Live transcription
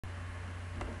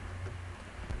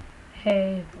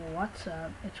Hey, what's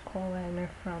up? It's Cole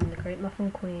Wagner from the Great Muffin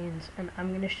Queens, and I'm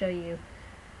going to show you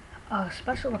a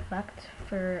special effect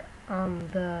for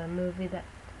the movie that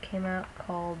came out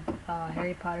called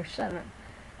Harry Potter 7.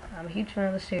 I'm a huge fan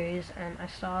of the series, and I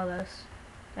saw this,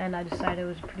 and I decided it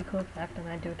was a pretty cool effect, and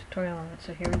I'd do a tutorial on it,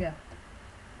 so here we go.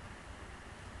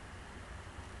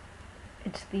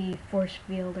 It's the force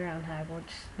field around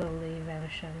Hogwarts slowly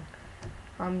vanishing.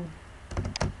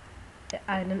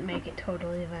 I didn't make it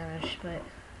totally vanish, but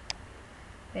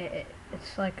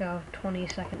it's like a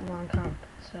 20-second long hump,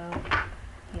 so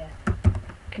yeah.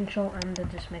 Control M to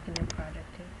just make a new project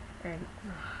here. Or,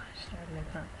 start a new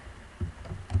hump.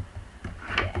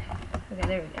 Yeah. Okay,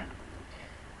 there we go.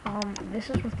 This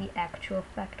is what the actual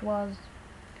effect was.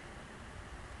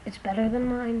 It's better than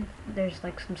mine. There's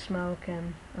like some smoke,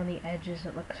 and on the edges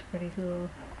it looks pretty cool.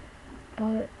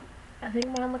 But I think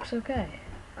mine looks okay.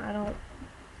 I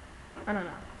don't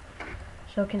know.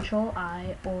 So Control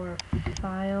I or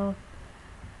File,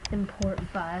 Import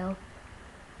File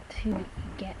to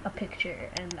get a picture,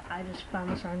 and I just found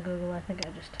this on Google. I think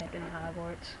I just typed in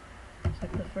Hogwarts. It's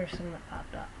like the first thing that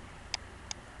popped up.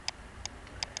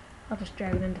 I'll just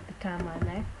drag it into the timeline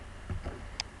there,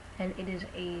 and it is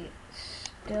a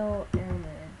still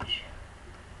image.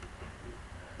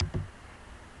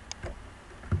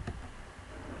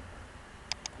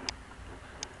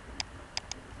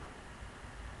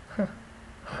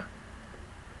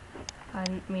 I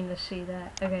didn't mean to see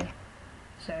that. Okay,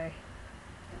 sorry.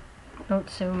 Don't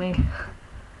sue me.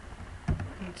 I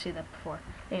didn't see that before.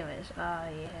 Anyways, yeah,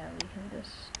 we can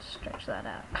just stretch that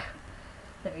out.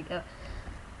 There we go.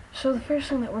 So the first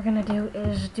thing that we're gonna do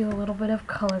is do a little bit of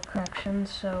color correction.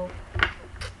 So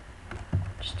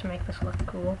just to make this look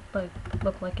cool,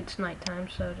 look like it's nighttime.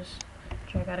 So just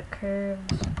drag out a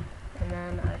curves and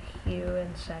then a hue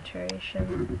and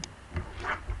saturation.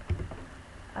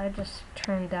 I just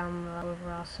turned down the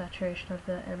overall saturation of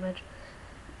the image,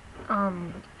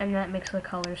 and that makes the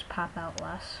colors pop out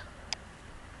less.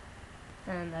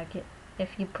 And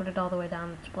if you put it all the way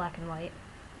down, it's black and white,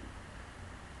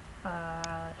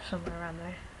 somewhere around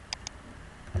there.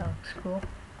 That looks cool.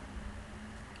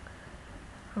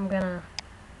 I'm gonna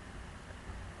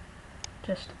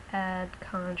just add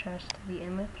contrast to the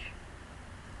image.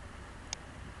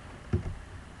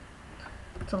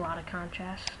 It's a lot of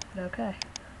contrast, but okay.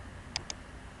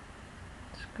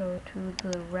 Let's go to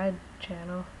the red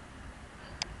channel.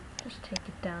 Just take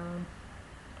it down.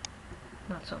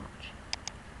 Not so much.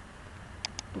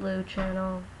 Blue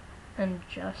channel, and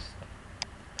just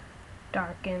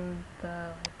darken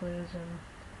the blues and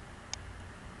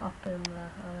up in the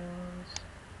other ones,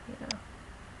 you know,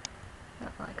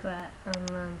 not like that. And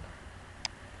then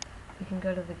we can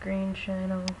go to the green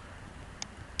channel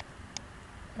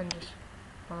and just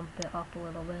bump it up a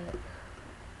little bit.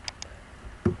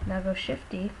 Now go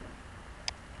Shift-D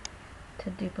to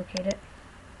duplicate it,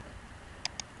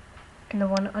 and the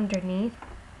one underneath,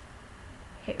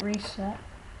 hit reset,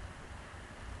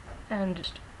 and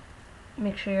just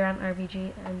make sure you're on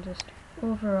RGB and just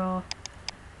overall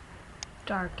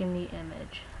darken the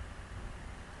image.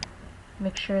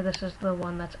 Make sure this is the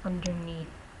one that's underneath.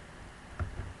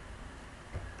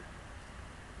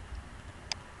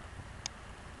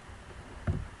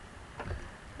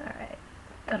 Alright,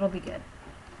 that'll be good.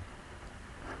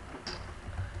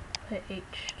 Hit H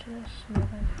to this,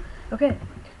 moving. Okay,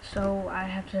 so I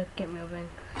have to get moving.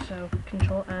 So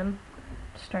Control M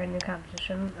to start a new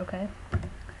composition, okay.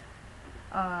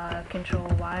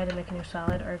 Control Y to make a new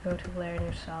solid, or go to layer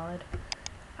new solid.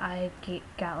 I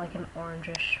got like an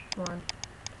orangish one.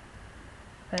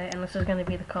 Okay, and this is going to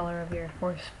be the color of your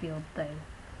force field thing.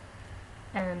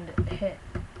 And hit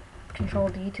Control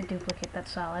D to duplicate that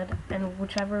solid, and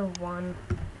whichever one,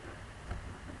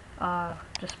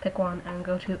 just pick one and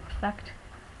go to Effect,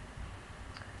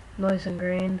 Noise and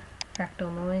Grain,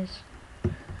 Fractal Noise,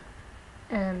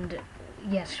 and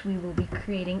yes, we will be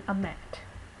creating a matte.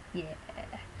 Yeah.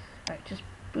 Alright, just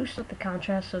boost up the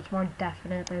contrast so it's more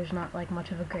definite. There's not like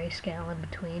much of a grayscale in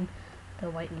between the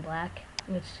white and black.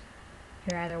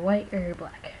 You're either white or you're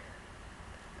black.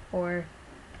 Or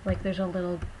like there's a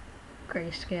little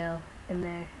grayscale in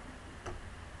there.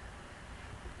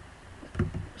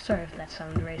 Sorry if that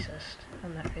sounded racist.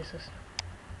 I'm not racist.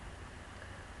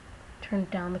 Turn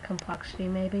down the complexity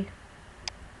maybe.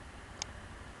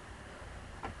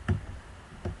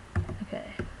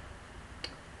 Okay.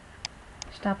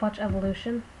 Stopwatch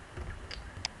evolution.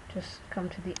 Just come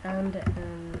to the end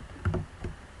and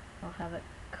I'll have it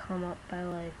come up by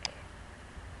like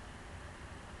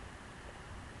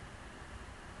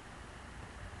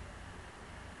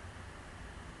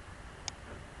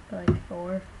by like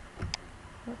 4.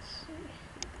 let's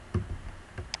see.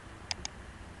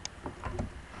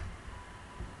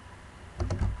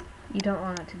 You don't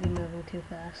want it to be moving too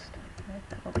fast. Right,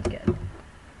 that'll be good.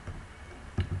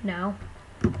 Now,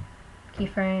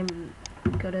 keyframe,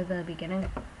 go to the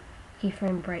beginning,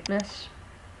 keyframe brightness,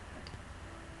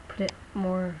 put it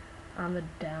more on the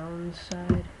down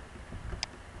side,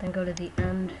 then go to the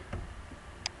end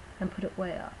and put it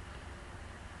way up.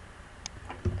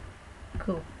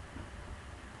 Cool.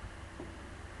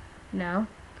 Now,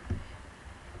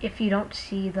 if you don't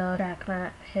see the track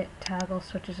mat, hit toggle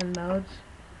switches and modes,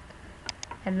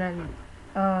 and then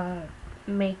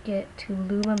make it to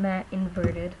Luma Matte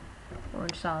inverted or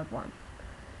in solid 1.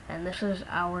 And this is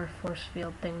our force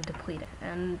field thing depleted.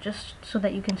 And just so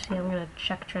that you can see, I'm going to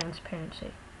check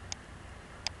transparency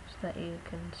so that you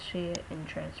can see it in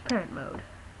transparent mode.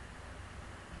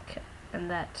 Okay, and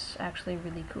that's actually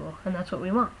really cool, and that's what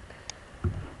we want.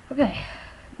 Okay,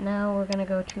 now we're going to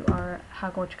go to our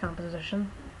Hogwarts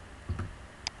composition.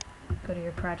 Go to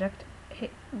your project,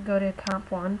 go to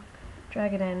comp 1,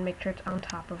 drag it in, make sure it's on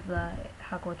top of the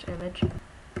Hogwarts image,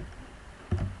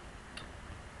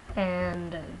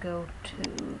 and go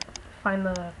to find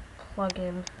the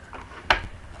plugin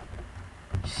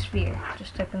sphere.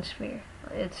 Just type in sphere.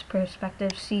 It's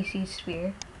perspective CC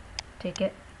sphere. Take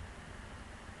it,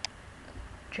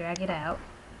 drag it out,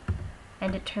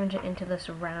 and it turns it into this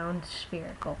round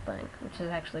spherical thing, which is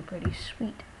actually pretty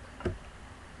sweet.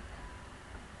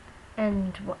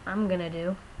 And what I'm gonna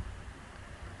do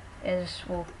is,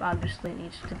 well, obviously it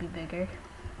needs to be bigger,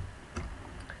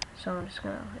 so I'm just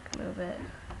gonna like move it,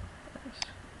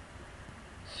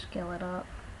 scale it up,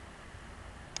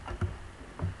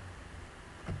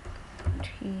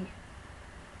 T,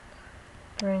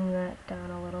 bring that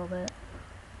down a little bit,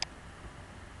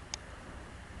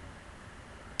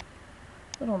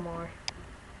 a little more,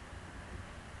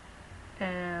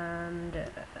 and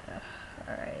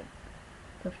alright,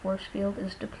 the force field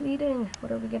is depleting.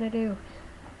 What are we gonna do?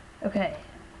 Okay,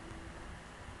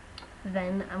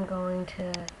 then I'm going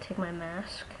to take my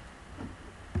mask,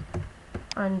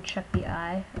 uncheck the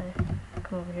eye,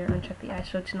 come over here, uncheck the eye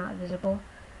so it's not visible,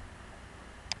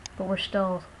 but we're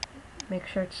still, make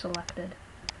sure it's selected.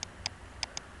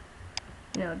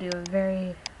 You know, do a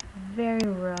very, very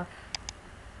rough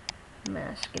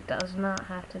mask. It does not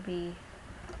have to be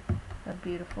a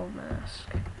beautiful mask.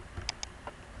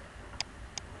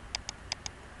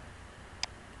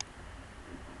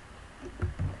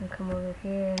 And come over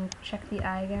here and check the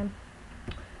eye again.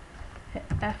 Hit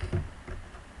F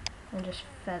and just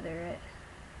feather it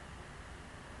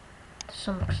to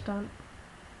some extent.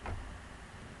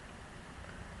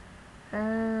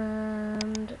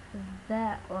 And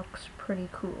that looks pretty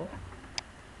cool.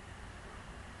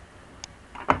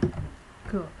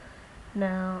 Cool.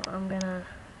 Now I'm gonna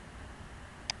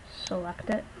select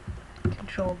it,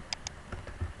 Control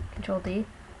D.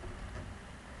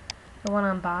 The one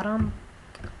on bottom,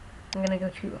 I'm gonna go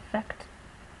to Effect,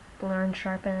 Blur and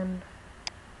Sharpen,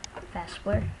 Fast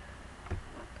Blur,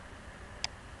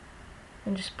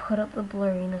 and just put up the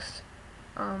blurriness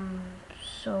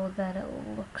so that it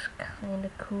looks kind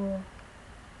of cool.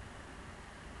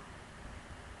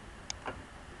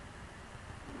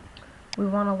 We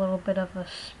want a little bit of a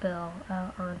spill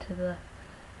out onto the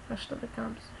rest of the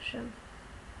composition.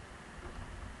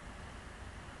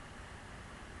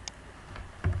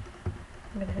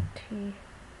 I'm gonna hit T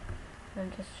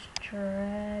and just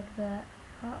drag that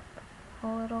up a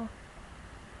little.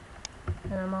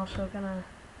 And I'm also gonna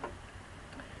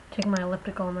take my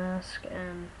elliptical mask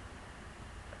and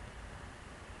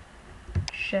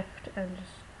shift and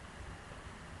just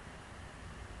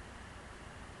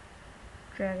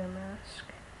drag a mask.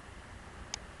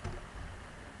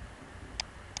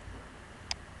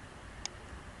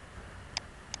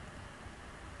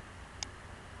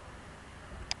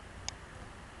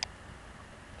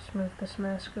 Move this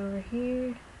mask over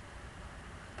here.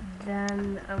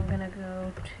 Then I'm gonna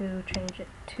go to change it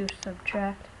to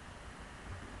subtract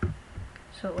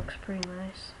so it looks pretty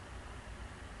nice.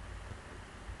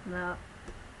 Now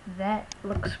that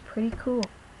looks pretty cool.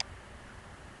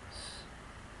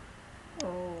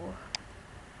 Oh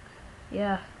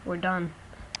yeah, we're done.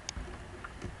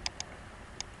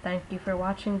 Thank you for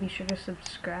watching. Be sure to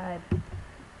subscribe.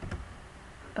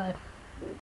 Bye.